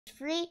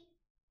3,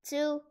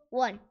 2,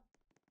 1.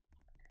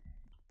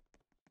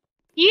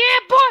 Yeah,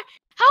 boy.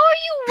 How are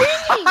you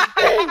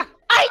winning?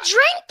 I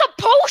drank the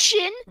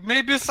potion.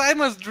 Maybe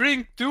Simon's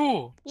drink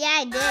too.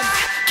 Yeah, I did.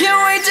 Can't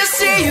wait to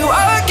see you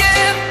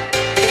again.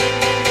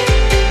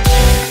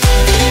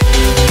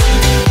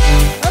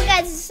 Oh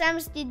guys, it's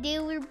Simas. Today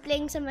we're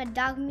playing some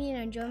Adopt Me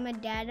and enjoy my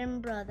dad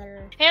and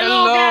brother.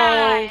 Hello,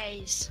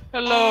 guys.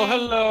 Hello,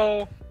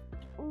 hello.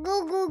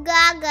 Goo goo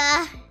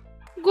gaga.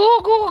 Goo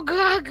goo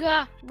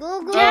gaga.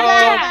 Goo goo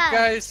Dada. gaga.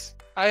 Guys,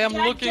 I am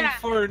Dada. looking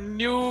for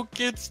new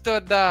kids to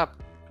adopt.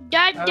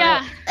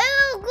 Dada.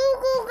 Oh, goo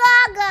goo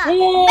gaga.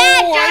 Oh,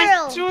 Bad I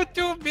girl.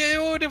 two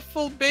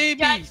beautiful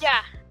babies.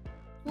 Dada.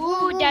 Goo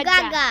Ooh, goo Dada.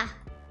 gaga.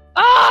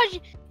 Oh,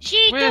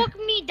 she Where? took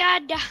me,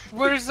 Dada.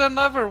 Where's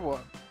another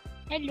one?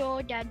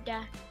 Hello,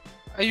 Dada.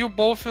 Are you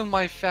both in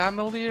my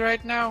family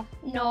right now?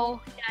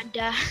 No,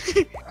 Dada.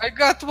 I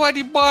got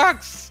 20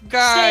 bucks,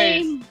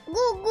 guys. Same.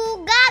 Goo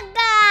goo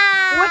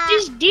gaga. What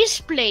is this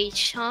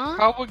place, huh?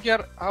 How we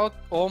get out?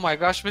 Oh my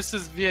gosh, this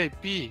is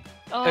VIP.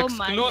 Oh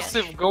my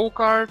Exclusive gosh.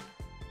 go-kart,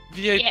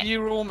 VIP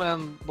room,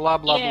 and blah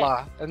blah Yeah.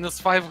 blah. And it's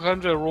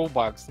 500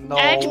 Robux. No.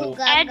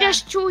 Add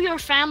us to your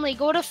family.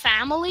 Go to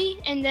family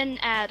and then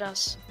add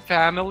us.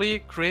 Family,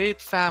 create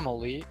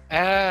family.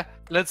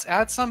 Let's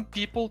add some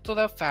people to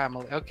the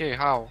family. Okay,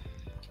 how?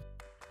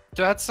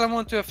 To add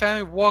someone to a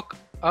family, walk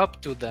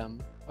up to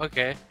them.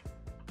 Okay.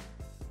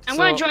 I'm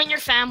So, gonna join your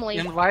family.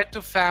 Invite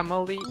to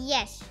family.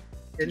 Yes.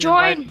 and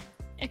Join.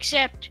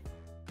 Accept.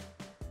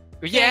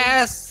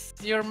 Yes,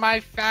 you're my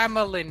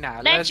family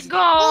now. Let's Goo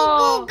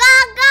go. goo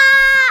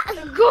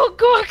gaga. Go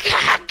go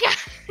gaga.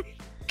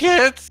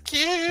 Kids,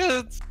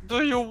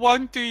 do you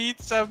want to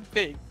eat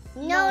something?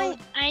 No,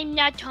 I'm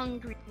not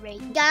hungry right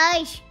now.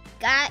 guys.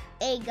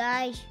 Hey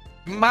guys.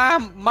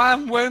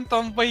 Mom went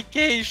on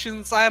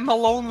vacations. I'm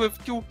alone with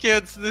 2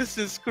 kids. This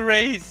is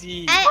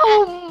crazy.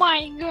 Oh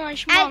my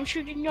gosh, Mom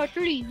should not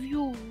leave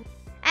you.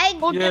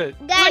 Yeah.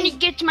 Let me Guys,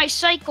 get my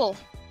cycle.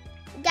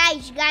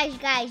 guys.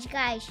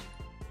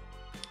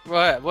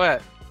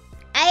 What?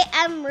 I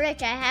am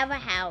rich. I have a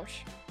house.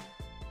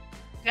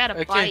 Got a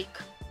Okay. bike.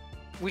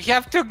 We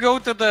have to go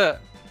to the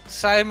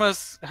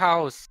Simas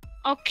house.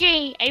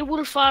 Okay, I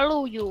will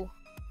follow you.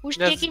 Who's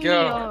Let's taking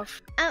go. me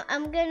off?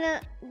 I'm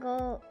gonna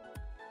go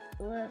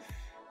with.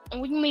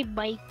 With my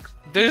bike.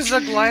 There's a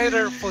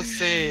glider for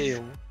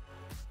sale.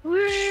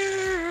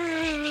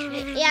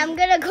 Yeah, I'm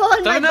gonna go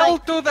on my Tunnel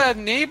bike. to the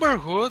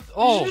neighborhood.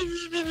 Oh,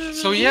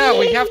 so yeah,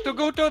 we have to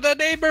go to the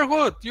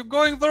neighborhood. You're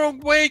going the wrong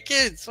way,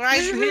 kids.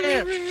 Right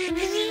here.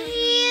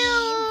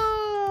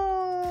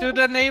 To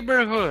the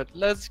neighborhood.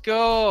 Let's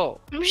go.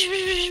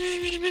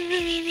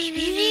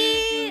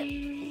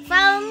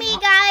 Follow me,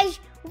 guys.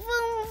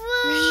 Vroom,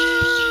 vroom.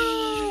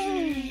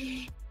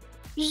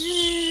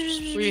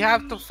 We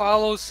have to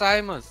follow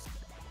Simas.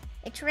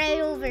 It's right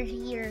over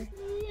here.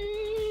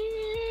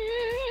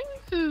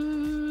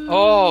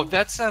 Oh,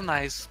 that's a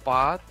nice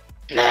spot.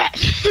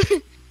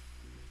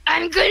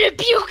 I'm gonna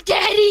puke,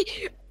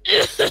 Daddy.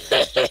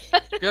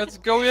 Let's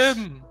go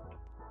in.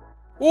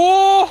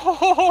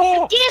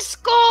 Oh,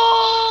 Disco.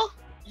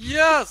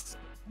 yes.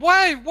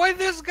 Why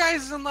this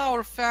guy's in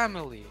our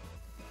family?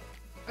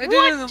 I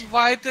didn't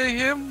invite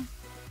him.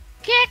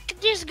 Kick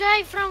this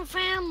guy from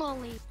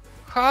family.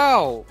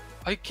 How?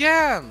 I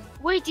can.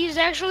 Wait, he's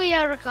actually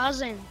our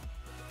cousin.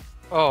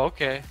 Oh,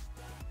 okay.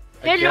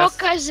 I Hello, guess.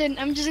 cousin.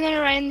 I'm just gonna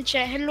write in the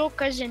chat. Hello,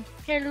 cousin.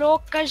 Hello,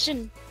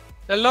 cousin.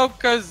 Hello,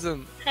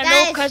 cousin.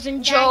 Hello, Guys,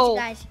 cousin Joe.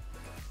 Guys.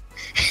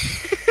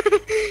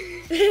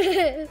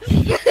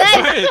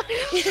 Wait.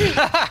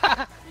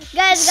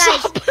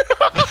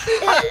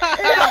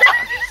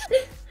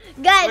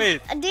 Guys.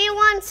 Wait. Do you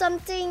want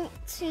something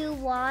to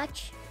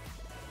watch?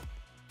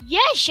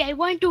 Yes, I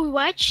want to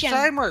watch him.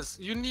 Simas,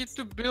 you need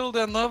to build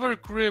another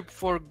crib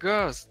for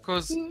Gus,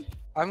 cause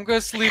I'm gonna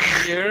sleep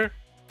here,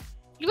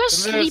 You gonna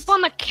sleep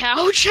on the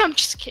couch? I'm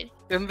just kidding.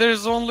 and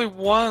there's only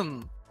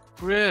one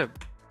crib.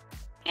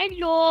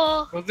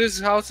 Hello. But this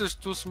house is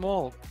too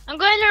small. I'm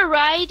gonna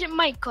ride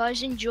my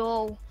cousin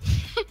Joe.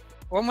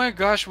 Oh my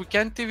gosh, we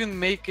can't even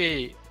make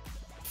a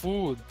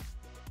food.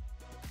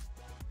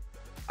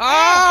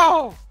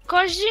 Oh!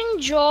 Cousin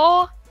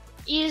Joe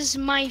is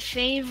my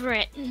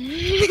favorite.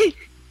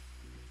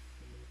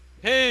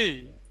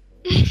 Hey,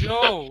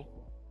 Joe.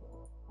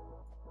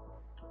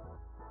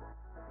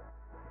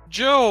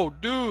 Joe,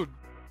 dude.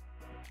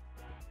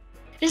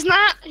 His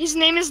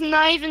name is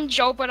not even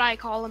Joe, but I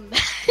call him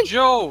that.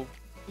 Joe,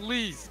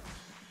 please.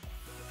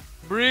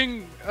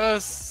 Bring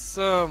us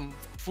some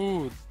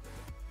food.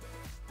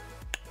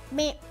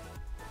 Me.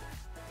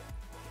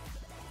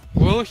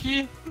 Will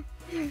he?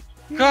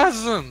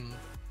 Cousin.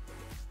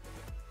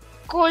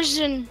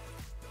 Cousin.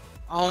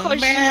 Oh Cousin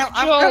man,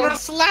 I'm Joe. gonna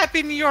slap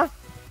in your,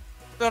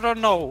 I don't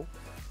know,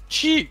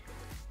 cheek.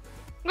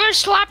 I'm gonna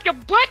slap your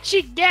butt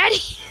cheek, Daddy.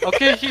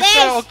 Okay, he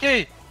said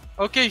okay.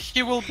 Okay,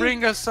 he will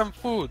bring us some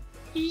food.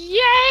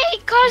 Yay,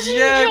 cousin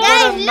Yeah, Joe. what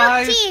Guys, a look,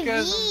 nice TV.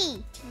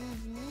 cousin.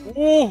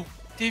 Oh,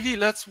 TV,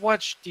 let's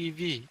watch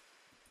TV.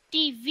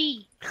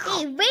 TV.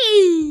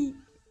 TV.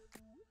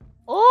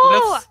 Oh,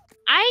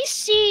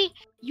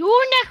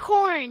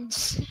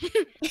 horns.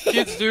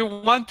 Kids, do you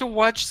want to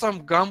watch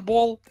some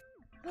Gumball?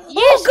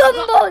 Yes,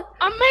 Gumball!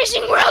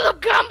 Amazing World of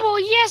Gumball.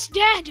 Yes,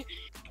 Dad.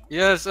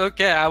 Yes,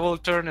 okay, I will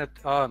turn it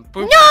on.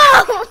 Poop.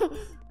 No!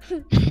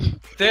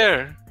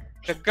 There,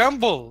 the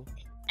Gumball.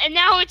 And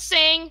now it's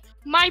saying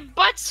my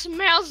butt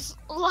smells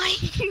like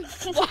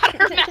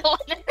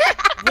watermelon.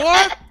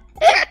 What?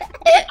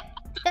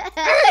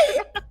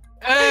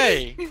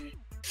 Hey!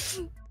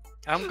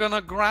 I'm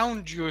gonna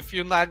ground you if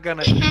you're not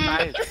gonna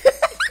deny it.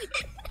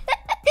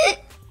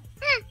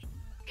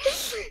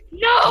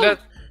 No.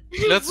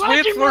 Let's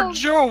wait for Watermelon.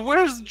 Joe.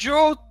 Where's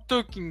Joe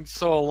taking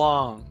so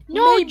long?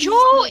 No, Maybe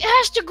Joe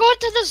has to go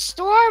to the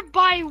store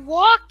by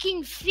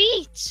walking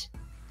feet.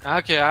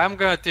 Okay, I'm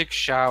gonna take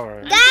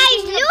shower.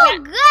 Guys,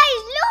 look!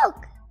 Guys,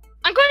 look!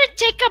 I'm gonna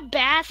take a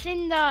bath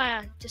in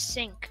the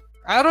sink.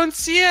 I don't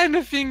see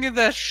anything in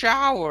the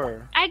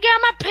shower. I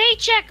got my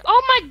paycheck.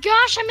 Oh my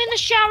gosh, I'm in the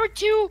shower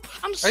too.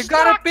 I'm I stuck.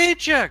 got a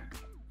paycheck.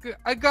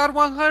 I got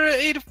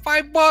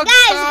 185 bucks.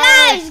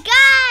 Guys!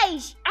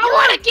 I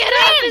want to get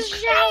out of the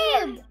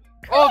shower.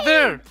 Oh,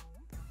 there.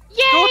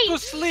 Go Yay! to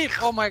sleep.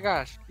 Oh my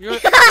gosh. Yeah,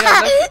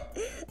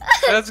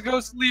 let's go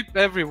sleep,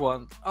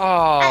 everyone.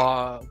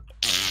 Oh.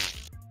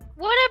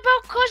 What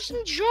about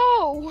Cousin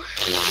Joe?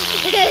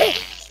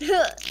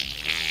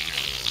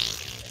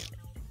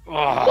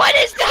 Oh. What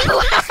is that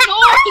loud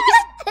noise?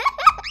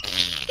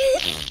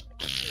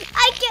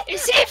 I can't.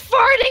 Is he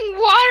farting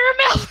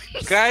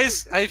watermelons?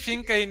 Guys, I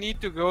think I need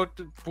to go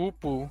to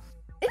poo-poo.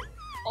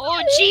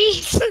 Oh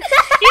jeez.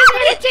 He's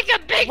gonna take a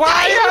big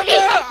Why?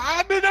 diarrhea.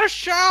 I'm in a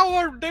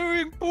shower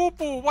doing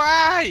poo-poo.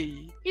 Why?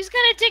 He's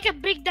gonna take a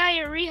big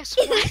diarrhea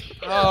spot.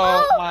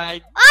 Oh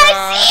my I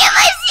god.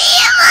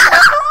 see him!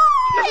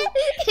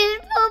 His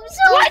poop's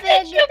so Why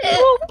big. did you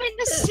poop in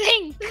the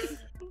sink?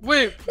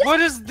 Wait, what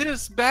is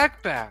this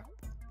backpack?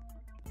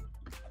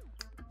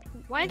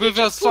 Why did With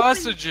you a poop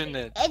sausage in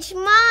it. It's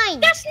mine.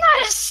 That's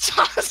not a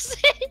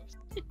sausage.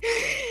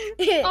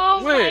 Oh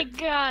my Wait.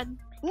 god.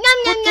 Nom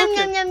Who nom nom took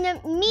nom it? nom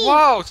nom. Me.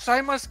 Wow,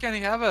 Simas can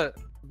have a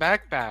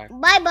backpack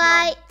Bye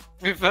bye.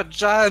 with a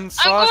giant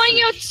sausage. I'm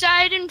going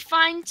outside and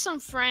find some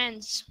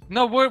friends.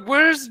 No,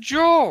 where's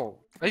Joe?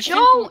 I think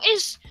Joe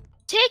is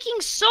taking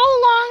so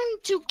long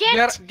to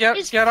get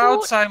his get food.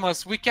 out,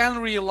 Simas. We can't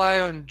rely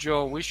on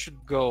Joe. We should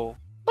go.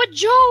 But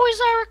Joe is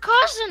our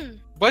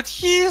cousin. But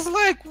he's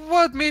like,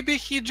 what? Maybe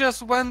he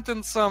just went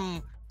in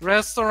some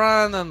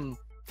restaurant and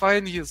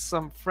find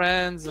some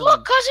friends. And...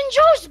 Look, cousin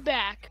Joe's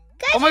back.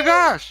 Oh my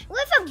gosh!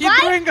 With a He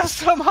bite? bring us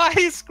some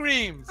ice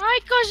creams. Hi,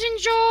 cousin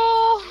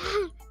Joe.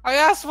 I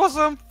asked for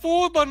some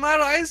food, but not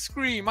ice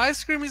cream.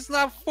 Ice cream is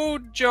not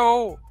food,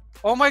 Joe.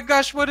 Oh my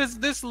gosh, what is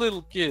this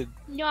little kid?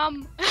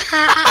 Yum.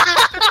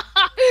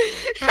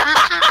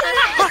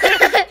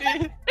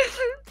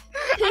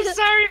 I'm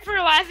sorry for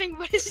laughing,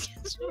 but it's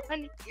just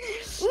funny.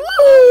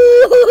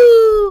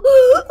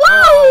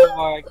 Oh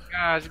my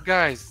gosh,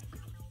 guys.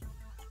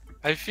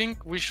 I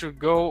think we should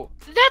go.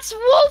 That's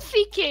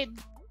Wolfie Kid.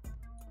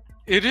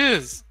 It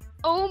is.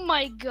 Oh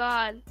my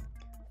god.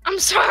 I'm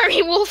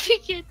sorry, Wolfie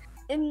Kid.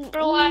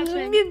 For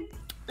laughing.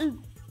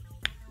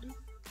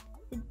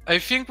 I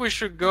think we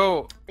should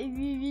go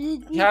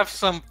have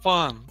some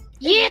fun.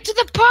 Yeah, to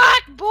the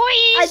park,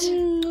 boys.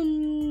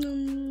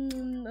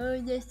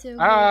 Oh, that's so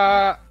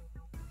good.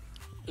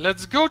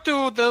 Let's go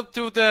to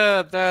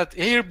that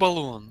air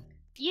balloon.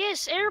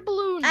 Yes, air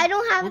balloon. I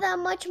don't have that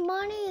much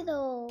money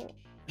though.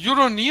 You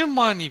don't need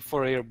money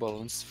for air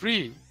balloons.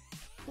 Free.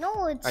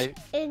 No, I-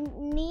 it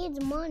needs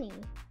money.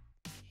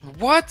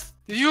 What?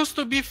 It used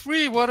to be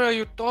free. What are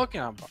you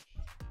talking about?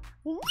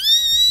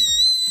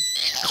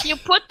 You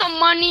put the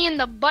money in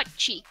the butt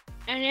cheek,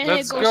 and then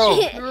Let's it goes.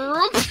 go.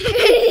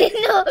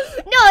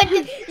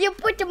 You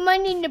put the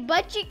money in the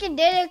butt cheek and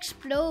then it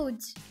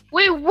explodes.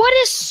 Wait, what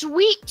is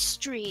Sweet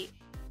Street?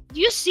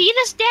 Do you see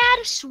this, Dad?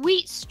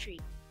 Sweet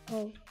Street.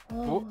 Oh.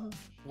 What?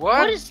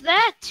 What is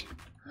that?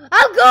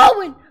 I'm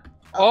going.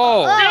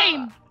 Oh,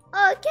 Same.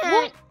 Okay.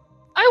 What?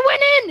 I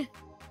went in.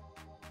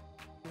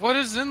 what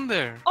is in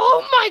there?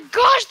 Oh my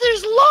gosh,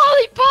 there's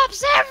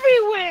lollipops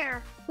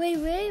everywhere.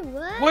 Wait,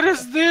 what? What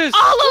is this?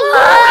 All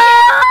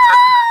along.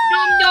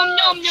 Nom nom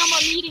nom nom.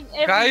 I'm eating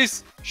everything.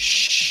 Guys,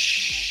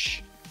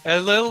 shh. A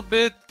little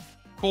bit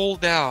cool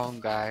down,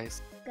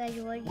 guys. Guys,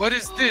 What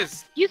is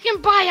this? You can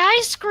buy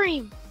ice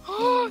cream.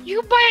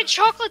 You can buy a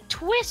chocolate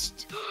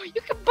twist.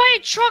 You can buy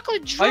a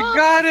chocolate drop.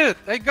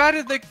 I got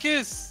it. The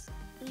kiss.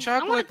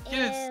 Chocolate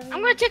kiss.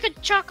 I'm gonna take a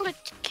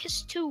chocolate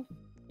kiss too.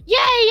 Yay!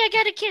 I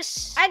got a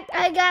kiss.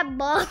 I got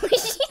balls.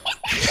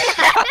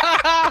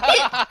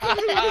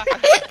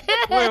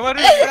 Wait, what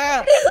is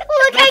that?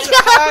 Look, That's an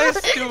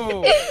ice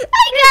cube.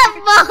 I got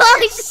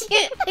balls.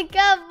 I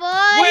got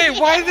balls. Wait,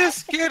 why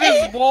this kid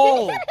is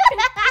bald?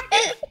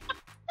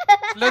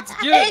 Let's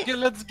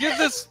give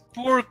this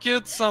poor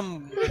kid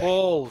some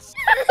balls.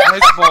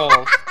 Nice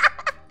balls.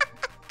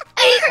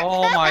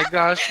 Oh my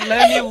gosh,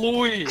 Lenny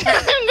Louie.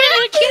 I'm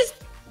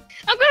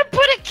gonna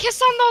put a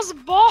kiss on those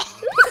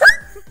balls.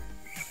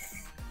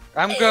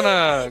 I'm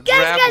gonna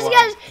grab one.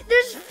 Guys,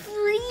 there's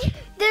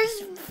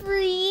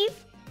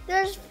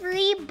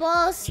free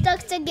stuck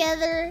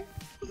together.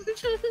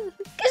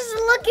 Cause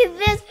look at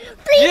this. 3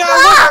 Yeah,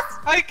 balls.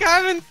 look,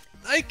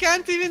 I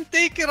can't even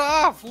take it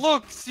off.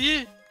 Look,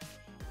 see?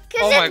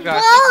 Cause Oh my it's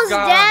gosh, balls, it's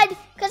gone. Dad.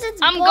 Cause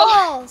it's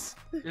balls.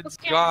 It's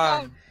Okay,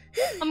 gone.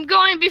 I'm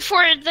going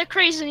before the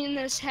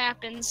craziness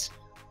happens.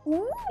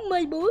 Ooh,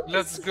 my balls.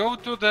 Let's go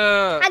to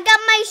the. I got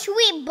my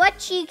sweet butt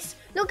cheeks.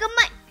 Look at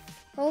my.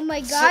 Oh my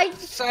god.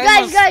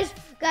 Silas.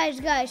 Guys,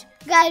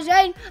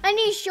 I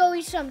need to show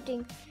you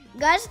something.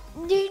 Guys,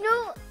 do you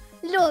know?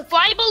 Look.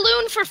 Fly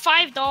balloon for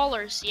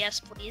 $5. Yes,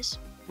 please.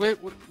 Wait,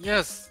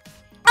 yes.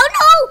 Oh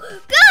no!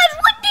 Guys,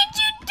 what did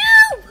you do?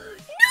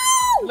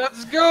 No!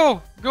 Let's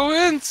go. Go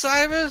in,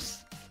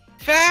 Simas.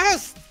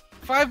 Fast.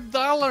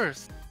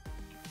 $5.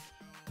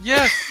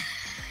 Yes.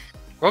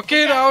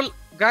 Okay, now,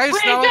 guys,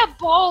 Wait, I now got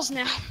balls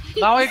now.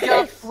 I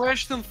got a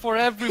question for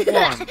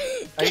everyone.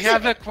 I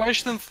have a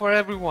question for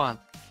everyone.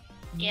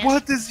 Yes.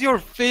 What is your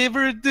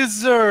favorite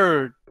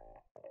dessert?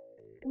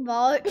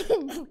 Ball.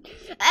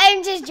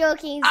 I'm just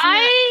joking.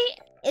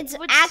 It's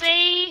would actually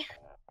say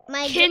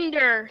my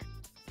Kinder.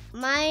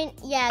 mine.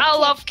 Yeah. I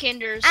love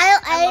Kinders.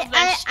 I love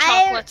those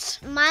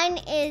chocolates. Mine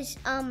is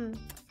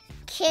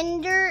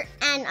Kinder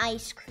and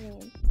ice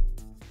cream.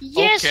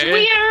 Yes, Okay.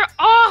 we are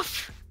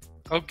off.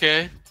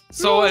 Okay.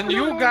 So, and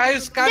you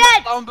guys comment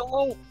Dad. down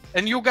below.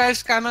 And you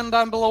guys comment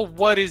down below.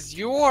 What is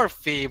your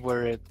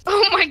favorite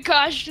Oh my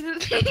gosh.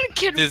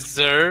 Kid,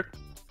 dessert?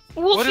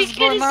 Wolfie What is Kid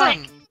going is on?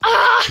 like,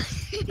 ah!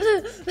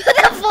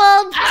 The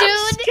fall, I'm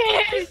dude.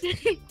 scared.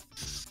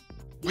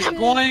 We're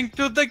going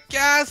to the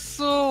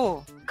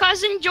castle.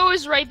 Cousin Joe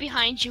is right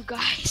behind you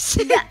guys.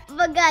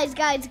 But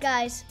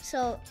guys.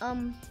 So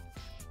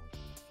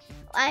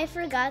I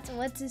forgot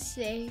what to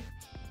say.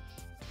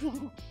 Hey,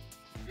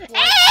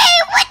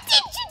 what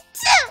did you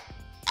do?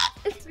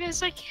 This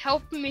guy's like,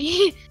 help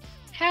me.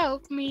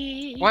 Help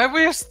me. Why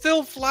we're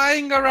still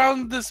flying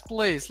around this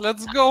place?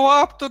 Let's go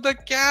up to the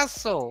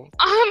castle.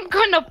 I'm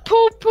gonna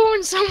poo-poo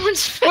in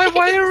someone's face.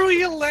 Why are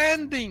we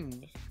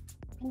landing?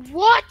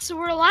 What?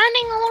 We're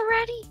landing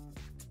already?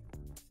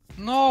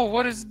 No,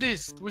 what is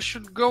this? We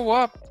should go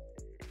up.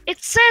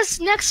 It says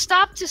next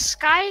stop to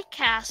Sky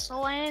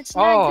Castle, and it's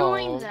not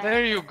doing that.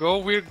 There you go.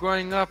 We're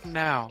going up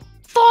now.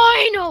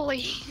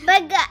 Finally!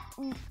 But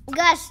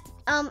Gus,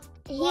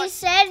 he What?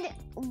 said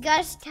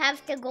Gus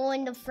have to go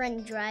in the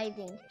front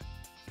driving.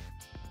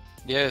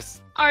 Yes.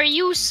 Are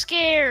you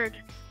scared?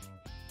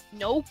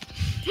 Nope.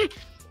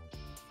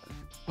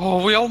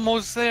 Oh, we're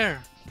almost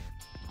there.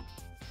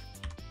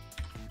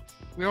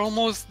 We're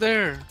almost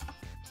there.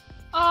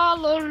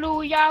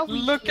 Hallelujah. we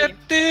Look here.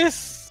 at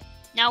this.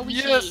 Now we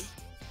Yes. here.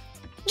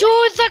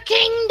 To the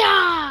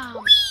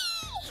kingdom!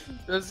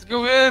 Let's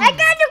go in. I got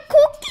a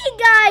cookie,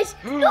 guys.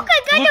 Look,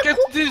 I got Look a at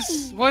cookie.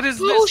 this. What is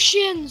this?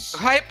 Potions!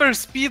 Hyper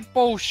speed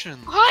potion.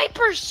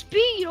 Hyper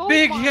speed! Oh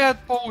Big my. head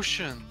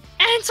potion.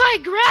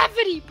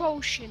 Anti-gravity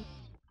potion!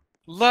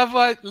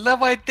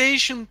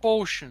 Levitation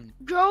potion.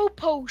 Grow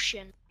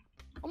potion.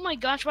 Oh my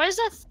gosh, why is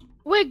that?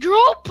 Wait,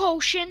 grow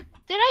potion?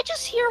 Did I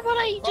just hear what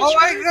I just Oh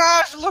my heard?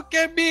 gosh, look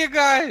at me,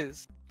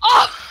 guys.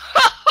 Oh!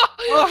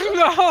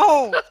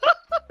 Oh no.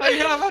 I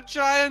have a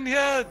giant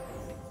head.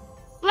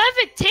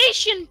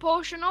 Levitation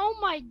potion! Oh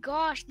my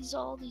gosh, these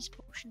are all these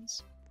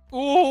potions.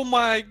 Oh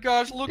my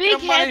gosh, look Big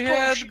at my head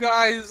head, potion.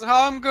 guys.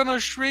 How I'm gonna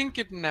shrink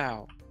it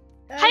now.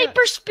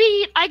 Hyper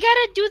speed! I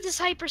gotta do this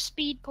hyper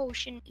speed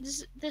potion.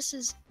 This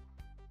is.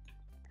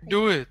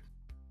 Do it.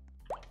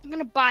 I'm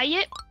gonna buy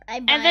it, I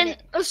bought and then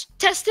it. let's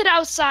test it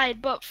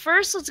outside. But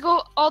first, let's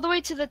go all the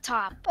way to the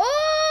top.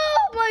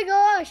 Oh my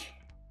gosh.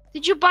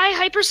 Did you buy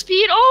hyper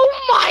speed?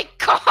 Oh my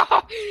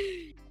god!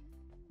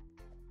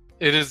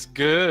 It is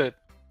good.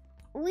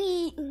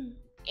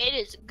 It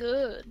is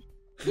good.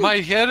 My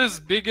head is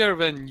bigger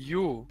than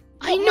you.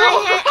 I Put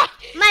know.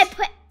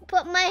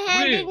 Put my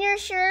hand Wait. in your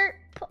shirt.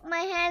 Put my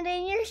hand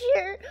in your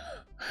shirt.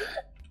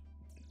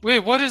 Wait,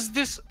 what is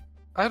this?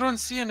 I don't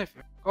see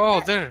anything.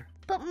 Oh, there.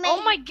 Put my.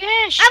 Oh my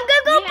gosh! I'm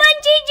gonna go Yeah.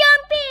 bungee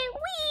jumping.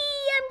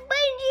 Wee! I'm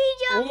bungee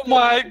Oh jumping.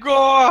 my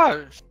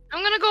gosh.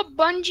 I'm gonna go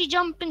bungee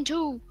jumping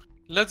too.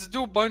 Let's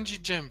do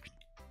bungee jump.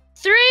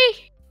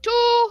 3,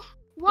 2,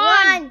 1.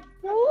 One.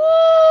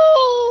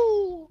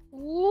 Woo!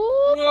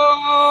 Woo!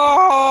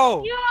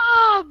 Whoa!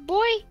 Yeah,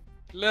 boy.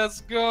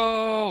 Let's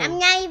go. I'm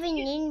not even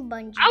in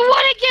bungee. I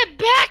want to get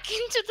back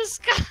into the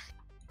sky.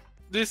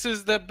 This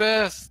is the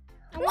best.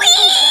 I wanna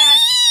go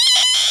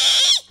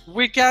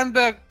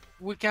back.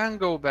 We can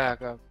go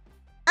back up.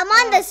 I'm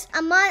on this.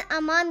 I'm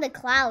on the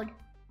cloud.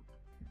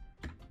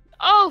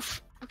 Oh,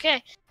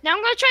 okay. Now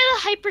I'm gonna try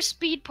the hyper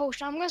speed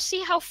potion. I'm gonna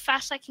see how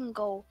fast I can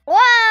go.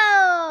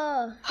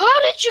 Whoa!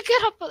 How did you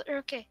get up there?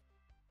 Okay.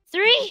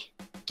 3,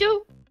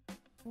 2,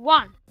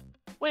 1.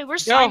 Wait,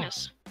 where's Yo.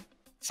 Simas?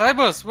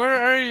 Cybus,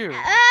 where are you?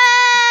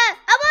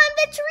 I'm on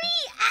the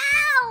tree.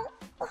 Ow!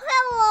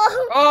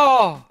 Hello.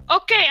 Oh,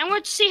 Okay, I'm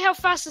going to see how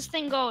fast this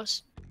thing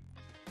goes.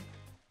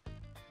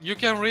 you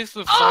can race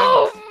with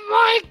Oh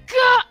my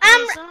god!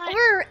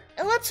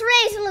 Let's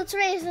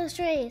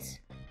race.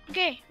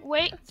 Okay,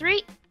 wait.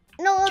 3.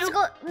 No, let's Two.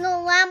 go.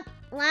 No, lamp.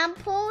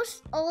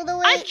 lamppost all the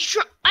way.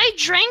 I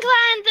drank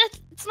that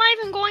and it's not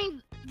even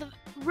going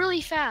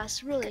really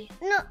fast, really.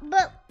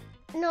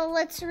 No,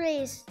 let's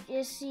race.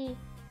 You see,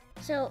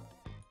 so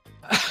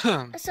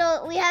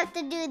we have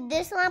to do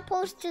this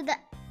lamppost to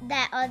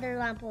that other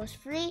lamppost.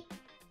 3,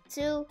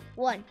 2,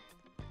 1.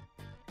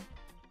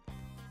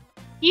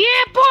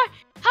 Yeah, boy.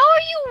 How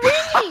are you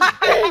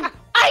winning?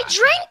 I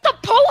drank the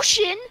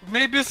potion.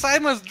 Maybe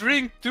Simas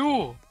drink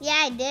too. Yeah,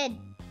 I did.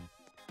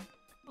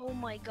 Oh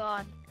my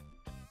god.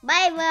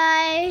 Bye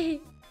bye.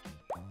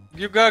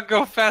 You gotta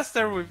go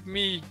faster with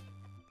me.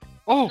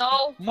 Oh,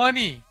 No.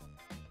 money.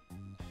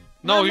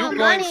 No, Mama, you're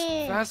going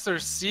money. faster.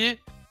 See?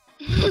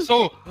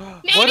 So,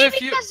 Maybe what if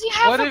because you? you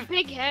have What a if?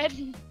 big head.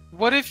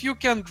 What if you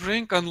can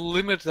drink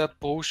unlimited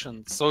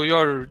potion? So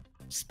your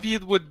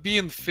speed would be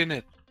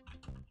infinite.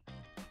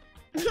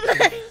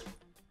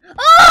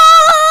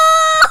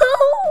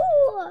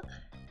 Oh!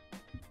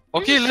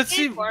 Okay, This is let's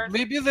see. good work.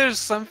 Maybe there's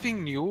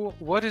something new.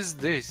 What is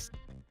this?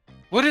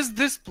 What is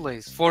this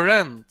place? For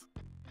rent?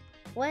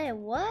 Wait,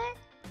 what?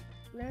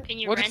 Can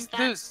you What rent is that?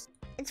 this?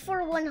 It's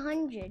for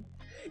 100.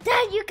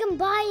 Dad, you can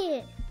buy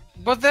it.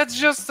 But that's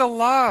just a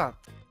lot.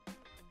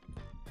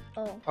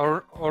 Oh,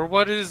 Or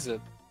what is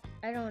it?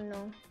 I don't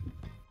know.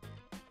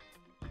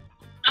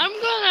 I'm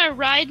gonna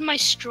ride my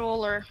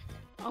stroller.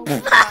 Oh,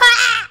 God.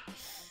 I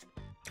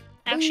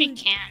actually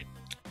can't.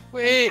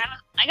 Wait,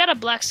 I got a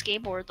black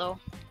skateboard though.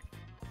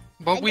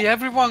 but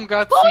everyone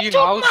got Who free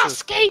took my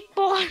houses.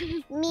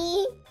 skateboard?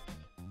 Me?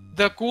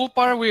 The cool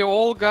part, we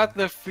all got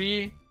the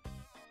free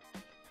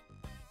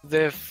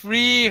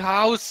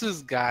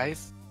houses,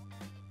 guys.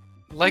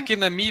 Like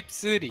in a meat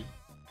city.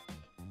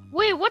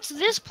 Wait, what's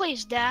this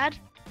place, Dad?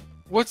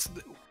 What's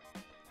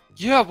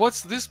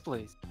this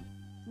place?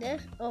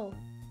 This? Oh,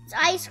 it's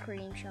ice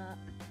cream shop.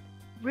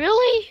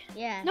 Really?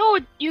 Yeah. No,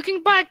 you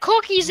can buy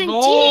cookies and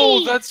No,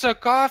 tea. that's a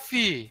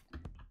coffee.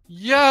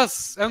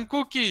 Yes, and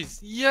cookies.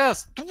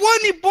 Yes,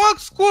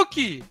 $20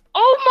 cookie.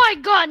 Oh my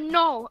God,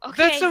 no. Okay.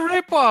 That's a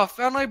ripoff,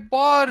 and I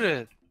bought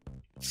it.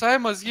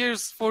 Simas,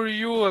 here's for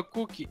you a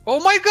cookie. Oh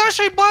my gosh,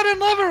 I bought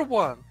another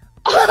one.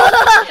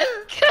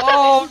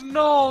 Oh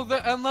no,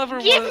 another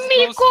Give one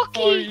me a goes for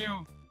cookie.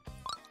 you.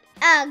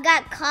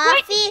 Got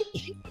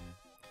coffee.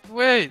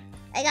 Wait,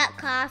 I got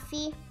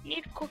coffee.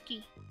 Need a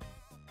cookie.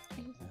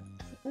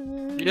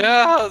 Mm.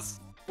 yes,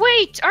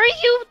 Wait, are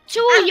you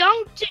too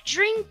young to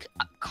drink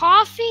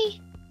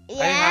coffee? Yeah.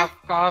 I have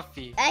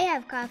coffee. I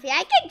have coffee.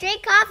 I can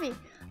drink coffee.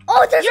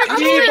 Oh, there's an Yeah,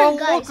 upstairs, but look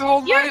guys.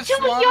 how You're nice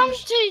too lunch. young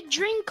to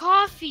drink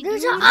coffee.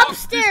 There's dude. an Look,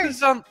 upstairs. This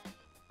is a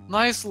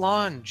nice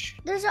lunch.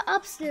 There's an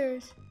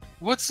upstairs.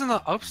 What's in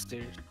the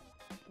upstairs?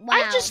 Wow.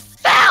 I just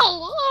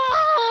fell.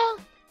 Ah!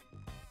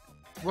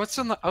 What's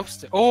in the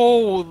upstairs?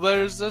 Oh,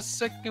 there's a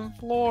second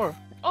floor.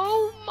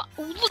 Oh my!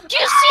 Look, do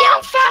you see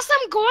how fast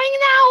I'm going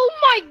now? Oh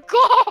my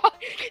God!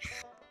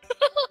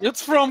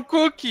 It's from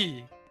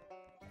Cookie.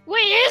 Wait,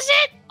 is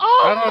it?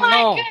 Oh I don't my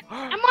know.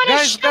 God! I'm on a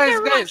Guys, sugar guys.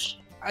 rush.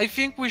 I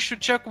think we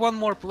should check one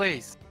more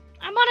place.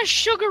 I'm on a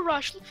sugar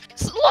rush.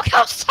 Look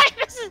how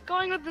Simas is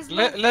going with this.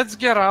 Let's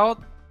get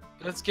out.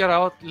 Let's get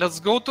out. Let's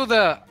go to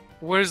the.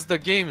 Where's the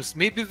games?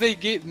 Maybe they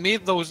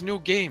made those new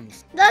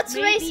games. Let's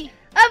race. Maybe.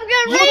 I'm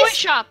gonna The toy race.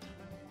 shop.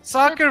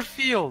 Soccer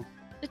field.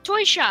 The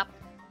toy shop.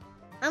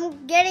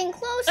 I'm getting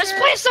closer. Let's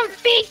play some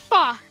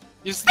FIFA.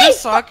 Is this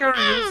soccer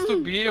used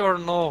to be or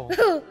no?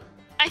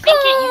 I think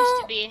it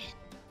used to be.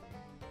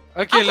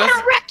 Okay, I'm let's.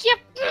 gonna wreck you.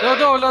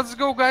 No, let's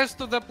go, guys,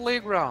 to the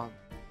playground.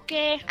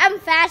 Okay. I'm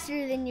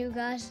faster than you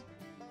guys.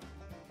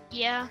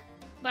 Yeah,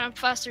 but I'm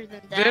faster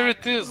than that. There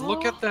it is.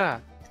 Look at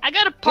that. I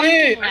got a pumpkin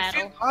Hey, I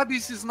rattle. think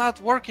hobbies is not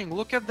working.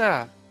 Look at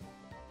that.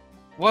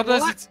 What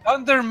does What? it's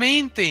under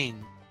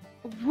maintain?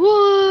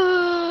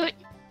 What?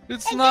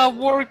 It's not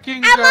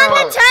working, I'm on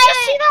the guys. You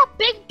see that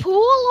big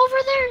pool over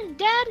there,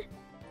 Dad?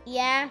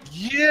 Yeah.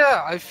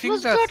 Yeah, I think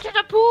Let's go that's. to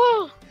the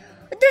pool.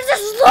 There's a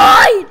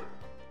slide.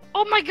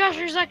 Oh my gosh,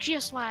 there's actually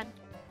a slide.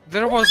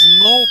 There was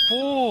no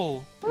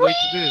pool like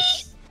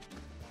this.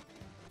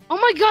 Oh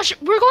my gosh,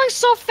 we're going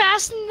so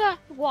fast in the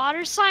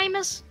water,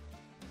 Simas.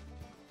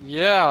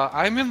 Yeah,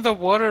 I'm in the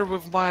water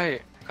with my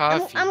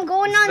coffee. I'm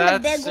going Is on the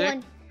that big sick?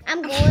 one.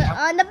 I'm going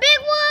on the big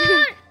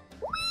one.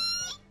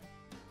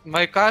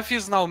 My coffee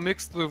is now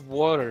mixed with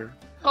water.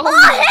 Oh,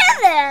 Oh,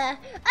 Heather!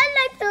 I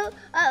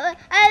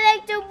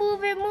like to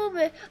move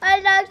it. I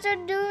like to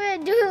do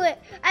it.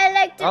 I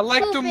like to I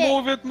like poop to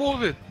it.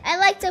 move it. I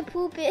like to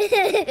poop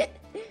it.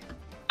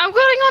 I'm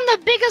going on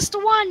the biggest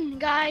one,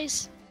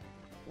 guys.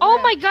 Oh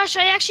Yeah. my gosh,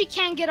 I actually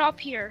can't get up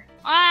here.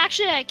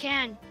 Actually, I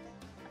can.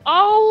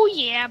 Oh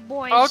yeah,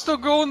 boys. How to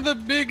go on the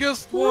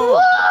biggest one?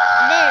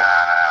 There.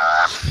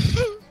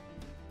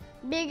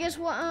 Biggest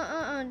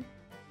one.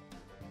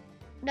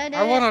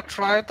 I wanna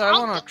try it. I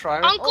wanna try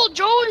it. Uncle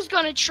Joe is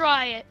gonna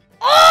try it.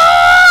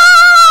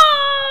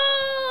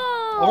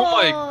 Oh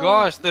my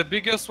gosh, the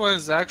biggest one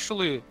is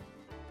actually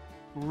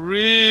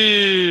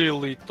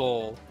really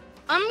tall.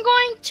 I'm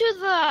going to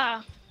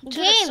the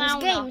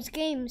sauna.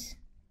 Games.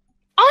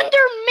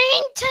 Under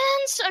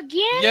maintenance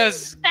again?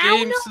 Yes, Sauna?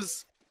 games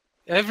is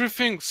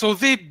everything. So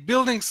they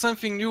building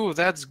something new.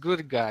 That's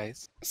good,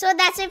 guys. So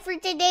that's it for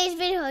today's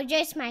video.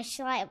 Just smash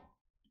like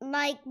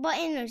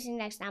button. See you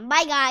next time.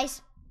 Bye,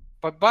 guys.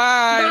 Bye-bye.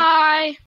 Bye.